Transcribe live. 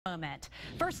Moment.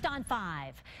 First on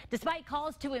 5. Despite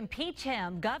calls to impeach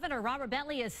him, Governor Robert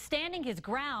Bentley is standing his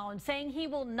ground, saying he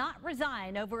will not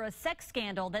resign over a sex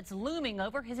scandal that's looming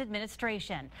over his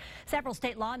administration. Several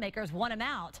state lawmakers want him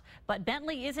out, but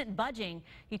Bentley isn't budging.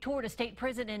 He toured a state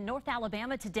prison in North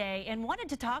Alabama today and wanted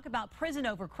to talk about prison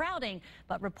overcrowding,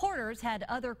 but reporters had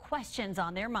other questions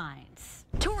on their minds.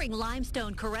 Touring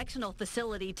Limestone Correctional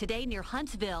Facility today near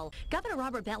Huntsville, Governor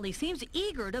Robert Bentley seems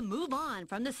eager to move on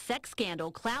from the sex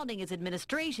scandal clouding his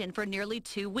administration for nearly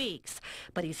 2 weeks,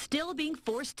 but he's still being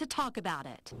forced to talk about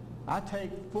it. I take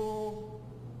full,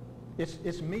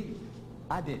 it's me.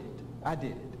 I did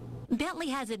it. Bentley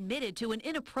has admitted to an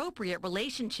inappropriate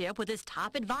relationship with his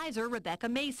top advisor, Rebecca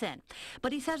Mason,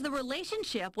 but he says the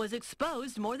relationship was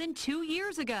exposed more than 2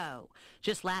 years ago.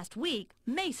 Just last week,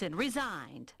 Mason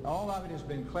resigned. All of it has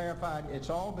been clarified. It's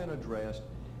all been addressed,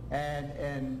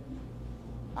 and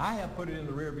I have put it in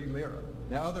the rearview mirror.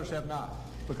 Now, others have not,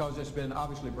 because it's been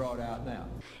obviously brought out now.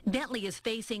 Bentley is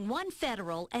facing 1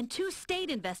 federal and 2 state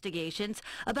investigations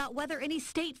about whether any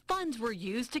state funds were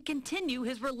used to continue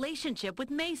his relationship with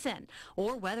Mason,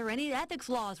 or whether any ethics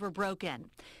laws were broken.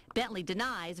 Bentley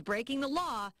denies breaking the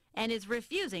law and is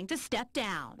refusing to step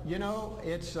down. You know,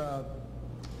 it's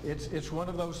one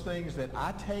of those things that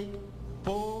I take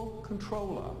full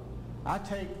control of. I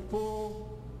take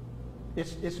full,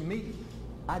 it's me.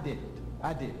 I did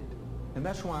it. And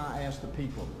that's why I ask the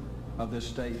people of this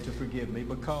state to forgive me,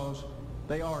 because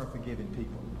they are a forgiving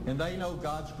people. And they know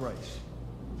God's grace.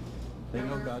 They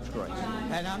know God's grace.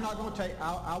 And I'm not going to take,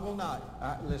 I will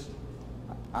not, listen,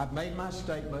 I've made my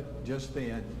statement just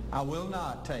then. I will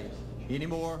not take any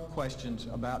more questions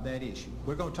about that issue.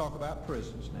 We're going to talk about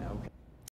prisons now, okay?